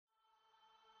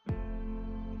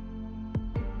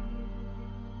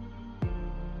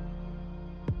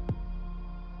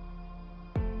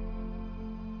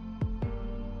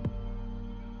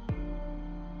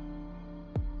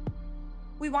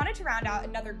We wanted to round out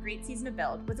another great season of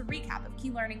Build with a recap of key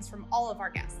learnings from all of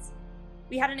our guests.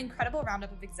 We had an incredible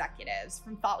roundup of executives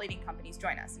from thought-leading companies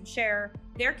join us and share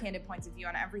their candid points of view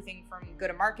on everything from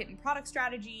go-to-market and product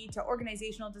strategy to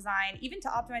organizational design, even to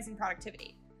optimizing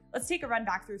productivity. Let's take a run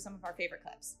back through some of our favorite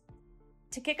clips.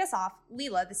 To kick us off,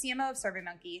 Leela, the CMO of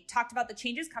SurveyMonkey, talked about the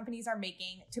changes companies are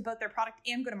making to both their product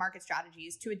and go-to-market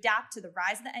strategies to adapt to the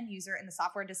rise of the end user in the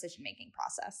software decision-making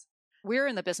process. We're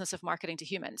in the business of marketing to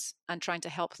humans and trying to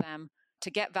help them to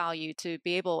get value, to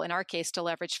be able, in our case, to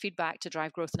leverage feedback to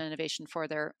drive growth and innovation for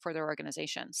their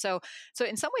organization. So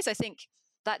in some ways, I think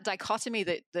that dichotomy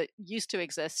that used to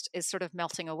exist is sort of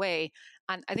melting away.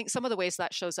 And I think some of the ways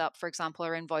that shows up, for example,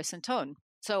 are in voice and tone.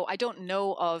 So I don't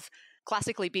know of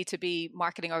classically B2B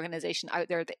marketing organization out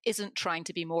there that isn't trying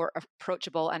to be more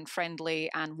approachable and friendly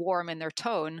and warm in their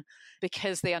tone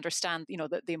because they understand,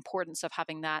 the importance of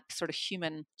having that sort of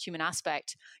human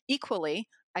aspect. Equally,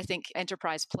 I think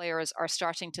enterprise players are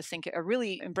starting to are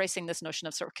really embracing this notion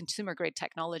of sort of consumer grade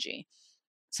technology.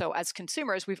 So as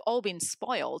consumers, we've all been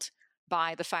spoiled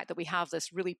by the fact that we have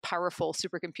this really powerful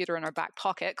supercomputer in our back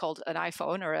pocket called an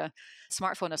iPhone or a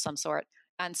smartphone of some sort.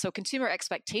 And so consumer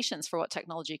expectations for what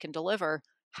technology can deliver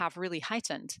have really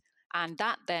heightened. And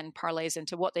that then parlays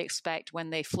into what they expect when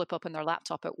they flip open their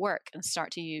laptop at work and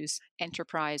start to use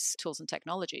enterprise tools and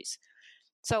technologies.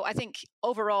 So I think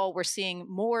overall, we're seeing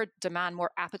more demand, more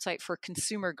appetite for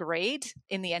consumer grade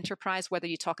in the enterprise, whether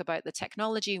you talk about the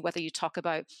technology, whether you talk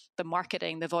about the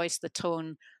marketing, the voice, the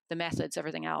tone, the methods,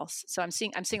 everything else. So I'm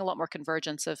seeing a lot more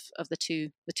convergence of the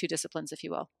two disciplines, if you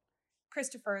will.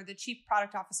 Christopher, the Chief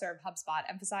Product Officer of HubSpot,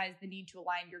 emphasized the need to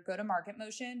align your go-to-market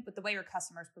motion with the way your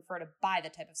customers prefer to buy the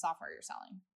type of software you're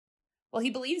selling. While he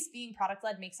believes being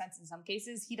product-led makes sense in some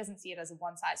cases, he doesn't see it as a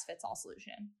one-size-fits-all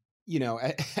solution.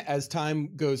 As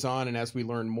time goes on and as we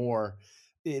learn more,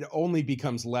 it only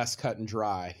becomes less cut and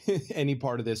dry. Any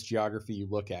part of this geography you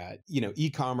look at,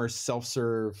 e-commerce,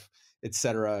 self-serve, et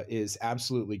cetera, is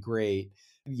absolutely great.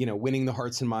 Winning the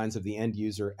hearts and minds of the end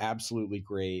user, absolutely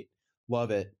great.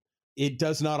 Love it. It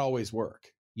does not always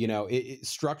work. It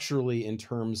structurally in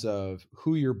terms of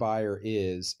who your buyer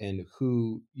is and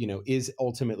who, is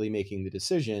ultimately making the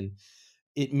decision,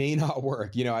 it may not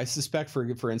work. I suspect,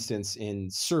 for instance, in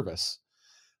service,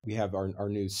 we have our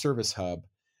new service hub.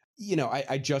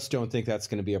 I just don't think that's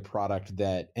going to be a product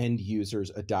that end users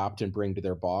adopt and bring to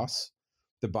their boss.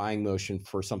 The buying motion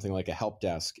for something like a help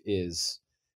desk is,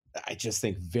 I just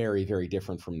think, very, very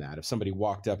different from that. If somebody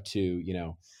walked up to,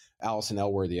 Allison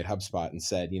Elworthy at HubSpot and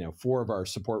said, 4 of our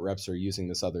support reps are using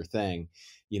this other thing,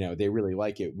 they really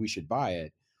like it, we should buy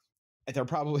it. They're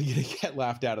probably going to get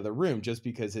laughed out of the room just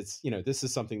because it's, this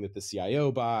is something that the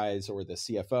CIO buys or the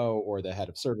CFO or the head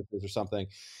of services or something,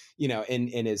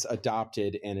 and is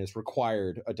adopted and is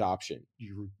required adoption.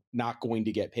 You're not going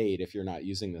to get paid if you're not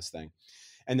using this thing.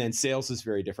 And then sales is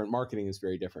very different. Marketing is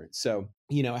very different. So,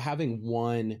 having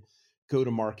one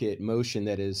go-to-market motion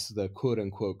that is the quote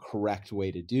unquote correct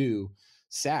way to do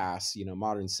SaaS,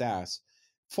 modern SaaS,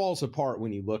 falls apart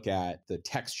when you look at the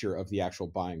texture of the actual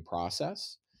buying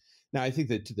process. Now, I think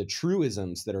that the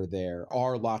truisms that are there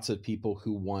are lots of people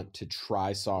who want to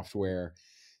try software,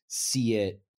 see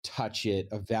it, touch it,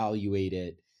 evaluate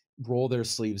it, roll their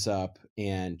sleeves up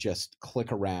and just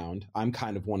click around. I'm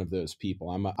kind of one of those people.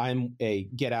 I'm a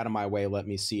get out of my way, let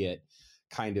me see it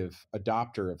kind of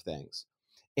adopter of things.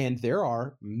 And there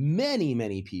are many,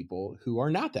 many people who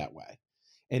are not that way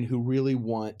and who really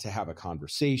want to have a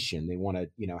conversation. They want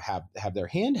to, have their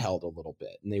hand held a little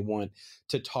bit, and they want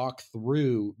to talk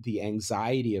through the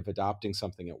anxiety of adopting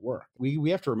something at work. We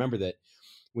have to remember that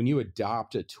when you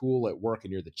adopt a tool at work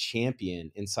and you're the champion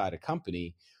inside a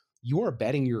company, you are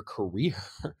betting your career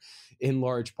in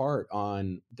large part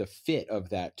on the fit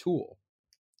of that tool.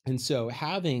 And so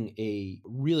having a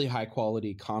really high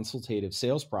quality consultative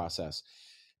sales process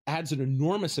adds an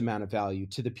enormous amount of value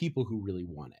to the people who really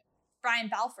want it. Brian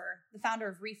Balfour, the founder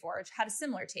of Reforge, had a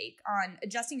similar take on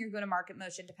adjusting your go-to-market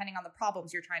motion depending on the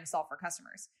problems you're trying to solve for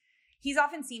customers. He's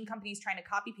often seen companies trying to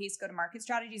copy-paste go-to-market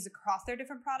strategies across their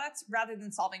different products rather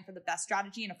than solving for the best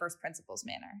strategy in a first principles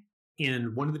manner.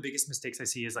 And one of the biggest mistakes I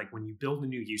see is when you build a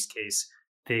new use case,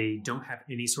 they don't have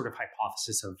any sort of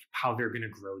hypothesis of how they're going to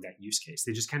grow that use case.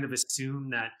 They just kind of assume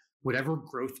that whatever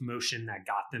growth motion that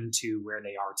got them to where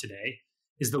they are today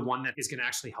is the one that is going to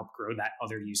actually help grow that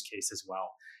other use case as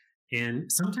well.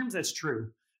 And sometimes that's true,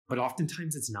 but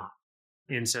oftentimes it's not.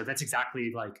 And so that's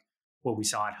exactly what we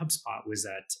saw at HubSpot, was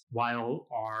that while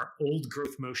our old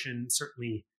growth motion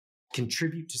certainly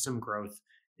contribute to some growth,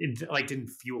 it didn't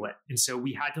fuel it. And so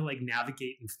we had to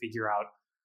navigate and figure out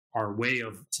our way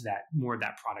to that more of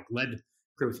that product led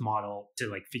growth model to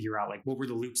like figure out like what were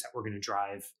the loops that were going to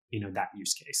drive, that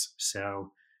use case.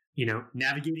 So,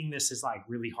 navigating this is like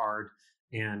really hard.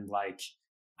 And like,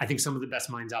 I think some of the best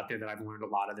minds out there that I've learned a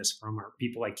lot of this from are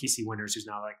people like Casey Winters, who's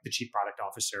now like the chief product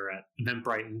officer at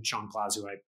Eventbrite, and Sean Klaus,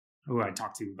 who I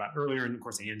talked to about earlier, and of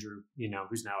course Andrew,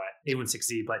 who's now at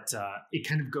A16Z. But it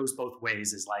kind of goes both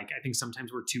ways. Is like, I think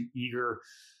sometimes we're too eager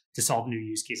to solve new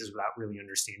use cases without really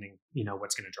understanding,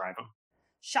 what's going to drive them.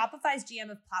 Shopify's GM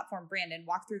of platform, Brandon,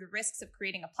 walked through the risks of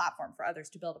creating a platform for others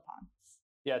to build upon.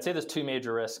 Yeah, I'd say there's two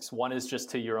major risks. One is just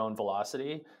to your own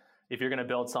velocity. If you're going to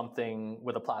build something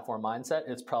with a platform mindset,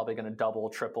 it's probably going to double,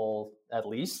 triple at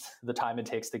least the time it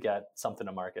takes to get something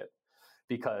to market.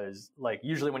 Because like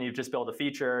usually when you just build a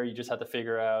feature, you just have to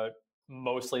figure out,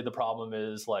 mostly the problem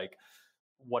is like,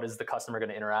 what is the customer going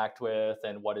to interact with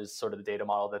and what is sort of the data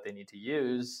model that they need to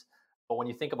use. But when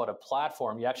you think about a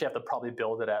platform, you actually have to probably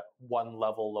build it at one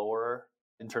level lower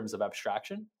in terms of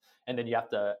abstraction. And then you have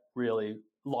to really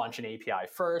launch an API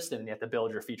first, and then you have to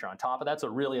build your feature on top of that. So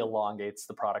it really elongates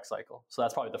the product cycle. So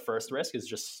that's probably the first risk, is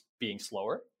just being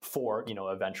slower for,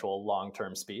 eventual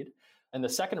long-term speed. And the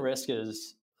second risk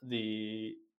is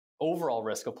the overall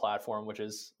risk of platform, which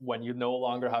is when you no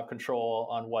longer have control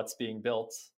on what's being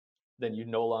built, then you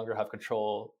no longer have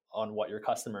control on what your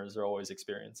customers are always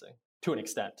experiencing to an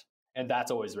extent. And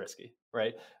that's always risky,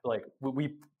 right? Like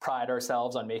we pride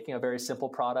ourselves on making a very simple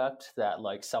product that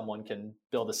like someone can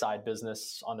build a side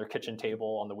business on their kitchen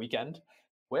table on the weekend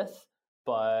with.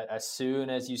 But as soon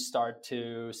as you start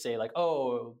to say like,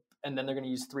 oh, and then they're going to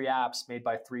use 3 apps made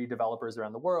by 3 developers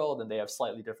around the world, and they have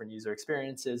slightly different user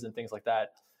experiences and things like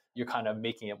that, you're kind of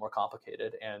making it more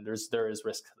complicated. And there is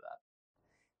risk to that.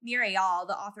 Nir Eyal,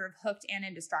 the author of Hooked and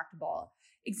Indistractable,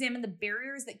 examined the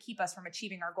barriers that keep us from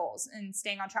achieving our goals and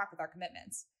staying on track with our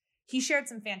commitments. He shared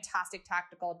some fantastic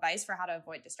tactical advice for how to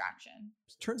avoid distraction.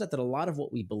 It turns out that a lot of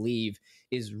what we believe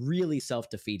is really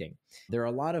self-defeating. There are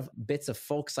a lot of bits of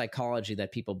folk psychology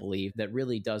that people believe that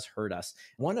really does hurt us.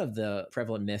 One of the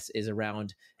prevalent myths is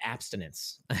around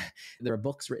abstinence. There are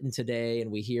books written today,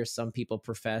 and we hear some people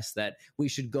profess that we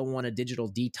should go on a digital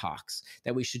detox,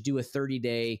 that we should do a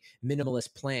 30-day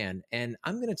minimalist plan. And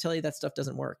I'm going to tell you that stuff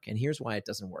doesn't work. And here's why it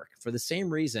doesn't work. For the same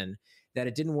reason that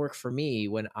it didn't work for me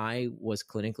when I was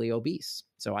clinically obese.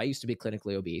 So I used to be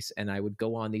clinically obese, and I would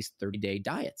go on these 30-day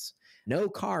diets. No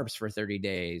carbs for 30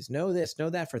 days, no this, no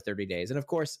that for 30 days. And of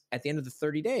course, at the end of the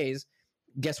 30 days,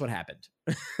 guess what happened?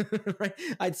 Right?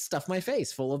 I'd stuff my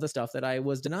face full of the stuff that I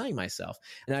was denying myself.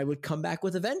 And I would come back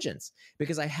with a vengeance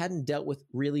because I hadn't dealt with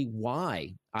really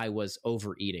why I was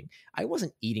overeating. I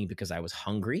wasn't eating because I was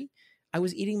hungry. I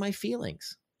was eating my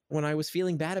feelings. When I was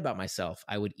feeling bad about myself,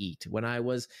 I would eat. When I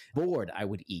was bored, I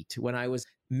would eat. When I was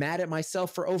mad at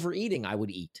myself for overeating, I would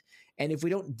eat. And if we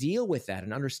don't deal with that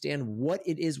and understand what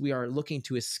it is we are looking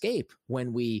to escape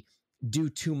when we do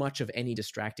too much of any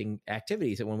distracting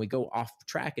activities, and when we go off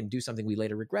track and do something we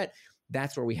later regret,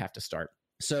 that's where we have to start.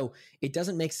 So it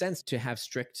doesn't make sense to have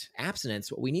strict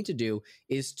abstinence. What we need to do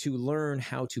is to learn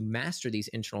how to master these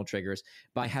internal triggers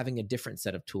by having a different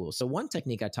set of tools. So one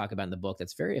technique I talk about in the book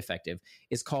that's very effective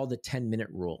is called the 10-minute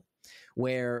rule,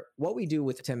 where what we do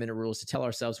with the 10-minute rule is to tell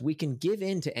ourselves we can give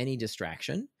in to any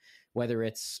distraction, whether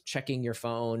it's checking your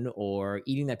phone or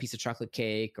eating that piece of chocolate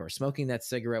cake or smoking that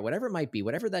cigarette, whatever it might be,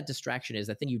 whatever that distraction is,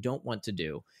 that thing you don't want to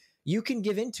do, you can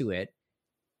give into it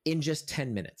in just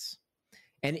 10 minutes.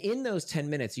 And in those 10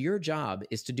 minutes, your job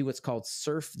is to do what's called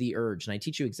surf the urge. And I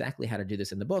teach you exactly how to do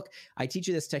this in the book. I teach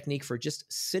you this technique for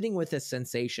just sitting with this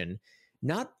sensation,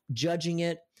 not judging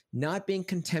it, not being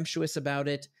contemptuous about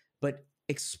it, but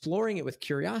exploring it with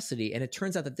curiosity. And it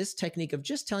turns out that this technique of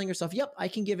just telling yourself, yep, I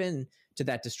can give in to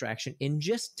that distraction in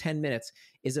just 10 minutes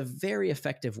is a very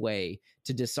effective way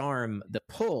to disarm the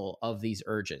pull of these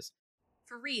urges.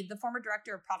 For Reed, the former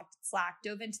director of product at Slack,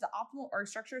 dove into the optimal org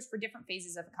structures for different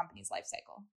phases of a company's life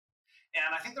cycle.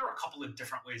 And I think there are a couple of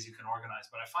different ways you can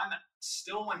organize, but I find that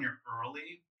still when you're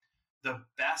early, the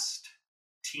best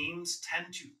teams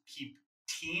tend to keep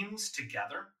teams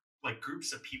together, like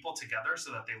groups of people together,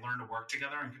 so that they learn to work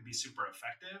together and can be super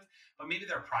effective, but maybe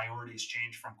their priorities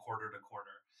change from quarter to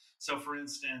quarter. So for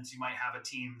instance, you might have a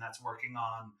team that's working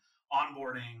on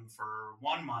onboarding for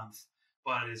 1 month,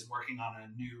 but is working on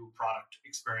a new product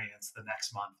experience the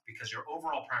next month because your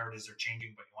overall priorities are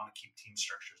changing, but you want to keep team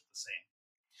structures the same.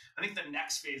 I think the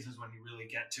next phase is when you really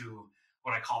get to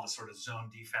what I call the sort of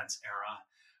zone defense era,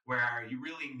 where you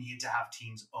really need to have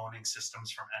teams owning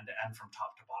systems from end to end, from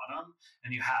top to bottom.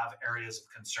 And you have areas of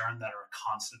concern that are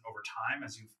constant over time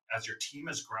as your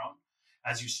team has grown.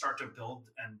 As you start to build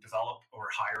and develop or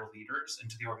hire leaders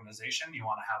into the organization, you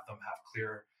want to have them have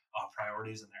clear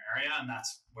priorities in their area. And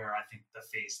that's where I think the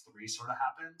phase 3 sort of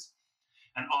happens.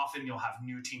 And often you'll have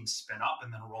new teams spin up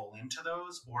and then roll into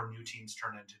those, or new teams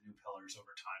turn into new pillars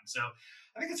over time. So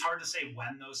I think it's hard to say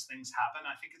when those things happen.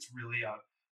 I think it's really a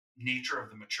nature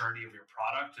of the maturity of your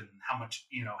product and how much,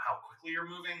 how quickly you're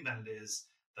moving than it is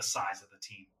the size of the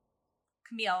team.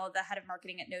 Camille, the head of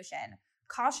marketing at Notion,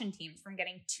 cautioned teams from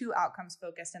getting too outcomes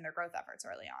focused in their growth efforts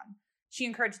early on. She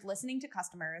encouraged listening to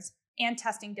customers and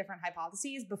testing different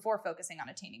hypotheses before focusing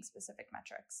on attaining specific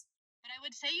metrics. But I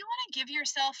would say you want to give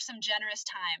yourself some generous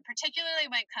time, particularly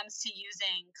when it comes to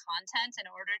using content in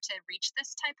order to reach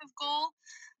this type of goal.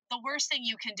 The worst thing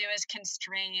you can do is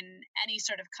constrain any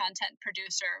sort of content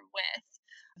producer with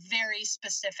very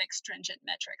specific, stringent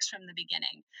metrics from the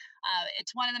beginning.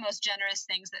 It's one of the most generous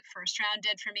things that First Round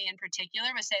did for me in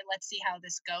particular was say, let's see how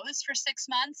this goes for 6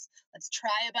 months. Let's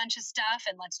try a bunch of stuff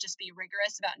and let's just be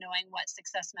rigorous about knowing what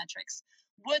success metrics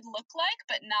would look like,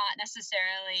 but not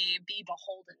necessarily be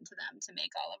beholden to them to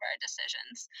make all of our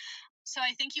decisions. So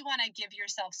I think you want to give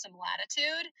yourself some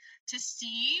latitude to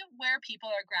see where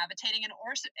people are gravitating and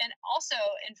also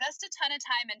invest a ton of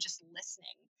time in just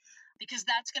listening, because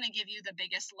that's going to give you the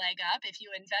biggest leg up if you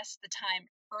invest the time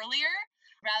earlier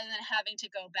rather than having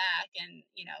to go back and,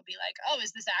 be like, oh,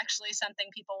 is this actually something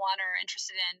people want or are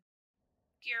interested in?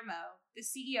 Guillermo, the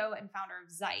CEO and founder of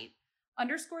Zeit,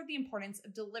 underscored the importance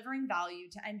of delivering value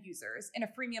to end users in a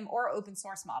freemium or open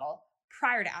source model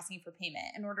prior to asking for payment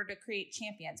in order to create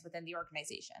champions within the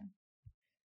organization.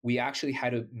 We actually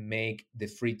had to make the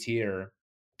free tier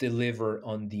deliver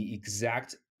on the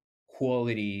exact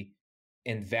quality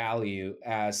and value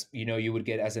as you would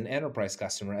get as an enterprise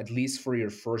customer, at least for your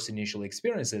first initial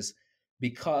experiences,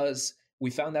 because we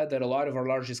found out that a lot of our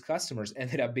largest customers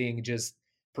ended up being just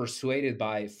persuaded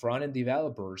by front-end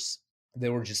developers. They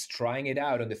were just trying it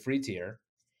out on the free tier.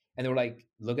 And they were like,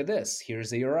 look at this. Here's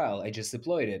the URL. I just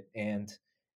deployed it. And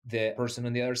the person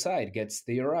on the other side gets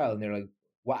the URL. And they're like,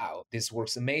 wow, this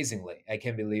works amazingly. I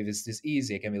can't believe it's this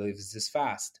easy. I can't believe it's this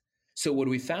fast. So what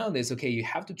we found is, okay, you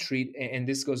have to treat, and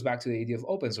this goes back to the idea of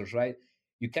open source, right?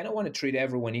 You kind of want to treat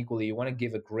everyone equally. You want to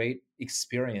give a great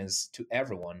experience to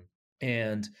everyone.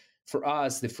 And for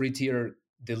us, the free tier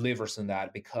delivers on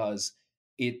that because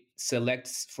it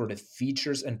selects for the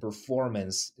features and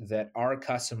performance that our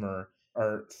customer,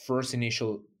 our first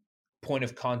initial point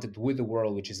of contact with the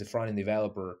world, which is the front-end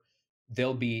developer,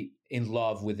 they'll be in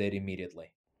love with it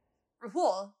immediately.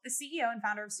 Rahul, the CEO and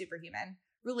founder of Superhuman,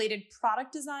 related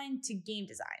product design to game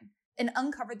design and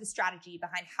uncovered the strategy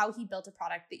behind how he built a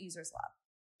product that users love.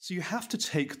 So you have to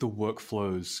take the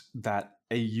workflows that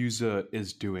a user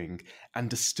is doing and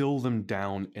distill them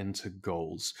down into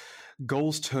goals.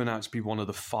 Goals turn out to be one of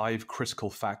the 5 critical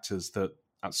factors that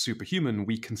at Superhuman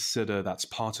we consider that's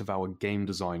part of our game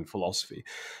design philosophy.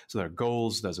 So there are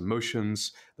goals, there's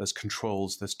emotions, there's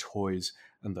controls, there's toys,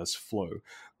 and there's flow.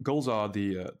 Goals are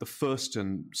the first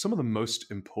and some of the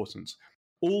most important.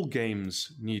 All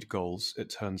games need goals, it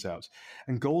turns out,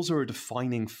 and goals are a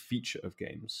defining feature of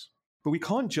games. But we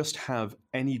can't just have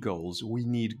any goals, we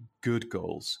need good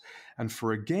goals. And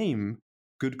for a game,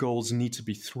 good goals need to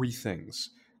be 3 things: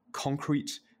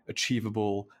 concrete,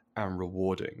 achievable, and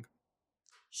rewarding.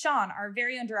 Sean, our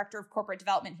very own director of corporate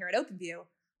development here at OpenView,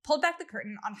 pulled back the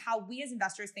curtain on how we as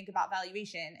investors think about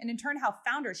valuation and in turn how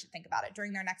founders should think about it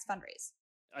during their next fundraise.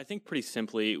 I think pretty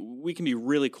simply, we can be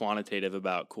really quantitative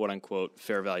about quote unquote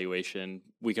fair valuation.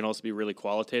 We can also be really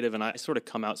qualitative, and I sort of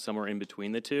come out somewhere in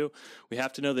between the two. We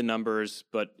have to know the numbers,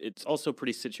 but it's also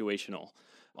pretty situational.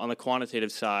 On the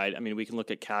quantitative side, we can look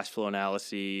at cash flow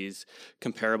analyses,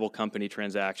 comparable company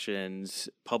transactions,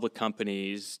 public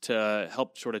companies to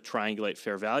help sort of triangulate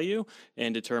fair value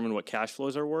and determine what cash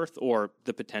flows are worth or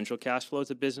the potential cash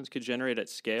flows a business could generate at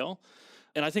scale.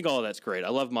 And I think all of that's great. I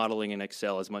love modeling in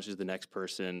Excel as much as the next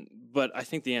person, but I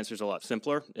think the answer is a lot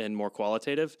simpler and more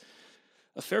qualitative.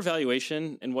 A fair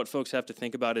valuation and what folks have to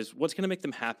think about is what's going to make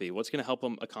them happy, what's going to help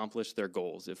them accomplish their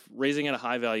goals. If raising at a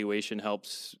high valuation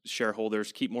helps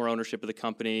shareholders keep more ownership of the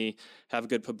company, have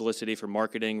good publicity for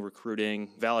marketing,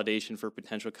 recruiting, validation for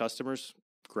potential customers,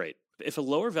 great. If a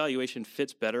lower valuation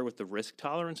fits better with the risk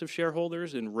tolerance of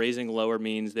shareholders and raising lower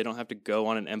means they don't have to go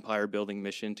on an empire-building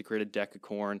mission to create a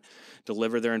decacorn,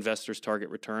 deliver their investors' target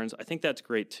returns, I think that's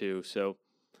great too. So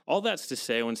all that's to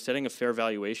say, when setting a fair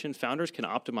valuation, founders can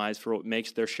optimize for what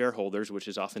makes their shareholders, which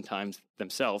is oftentimes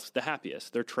themselves, the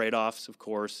happiest. Their trade-offs, of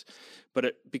course, but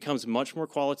it becomes much more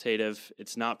qualitative.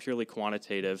 It's not purely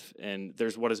quantitative, and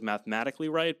there's what is mathematically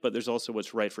right, but there's also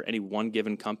what's right for any one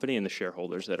given company and the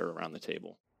shareholders that are around the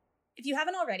table. If you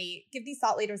haven't already, give these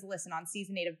thought leaders a listen on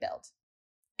Season 8 of Build.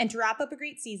 And to wrap up a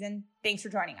great season, thanks for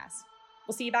joining us.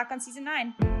 We'll see you back on season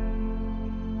 9.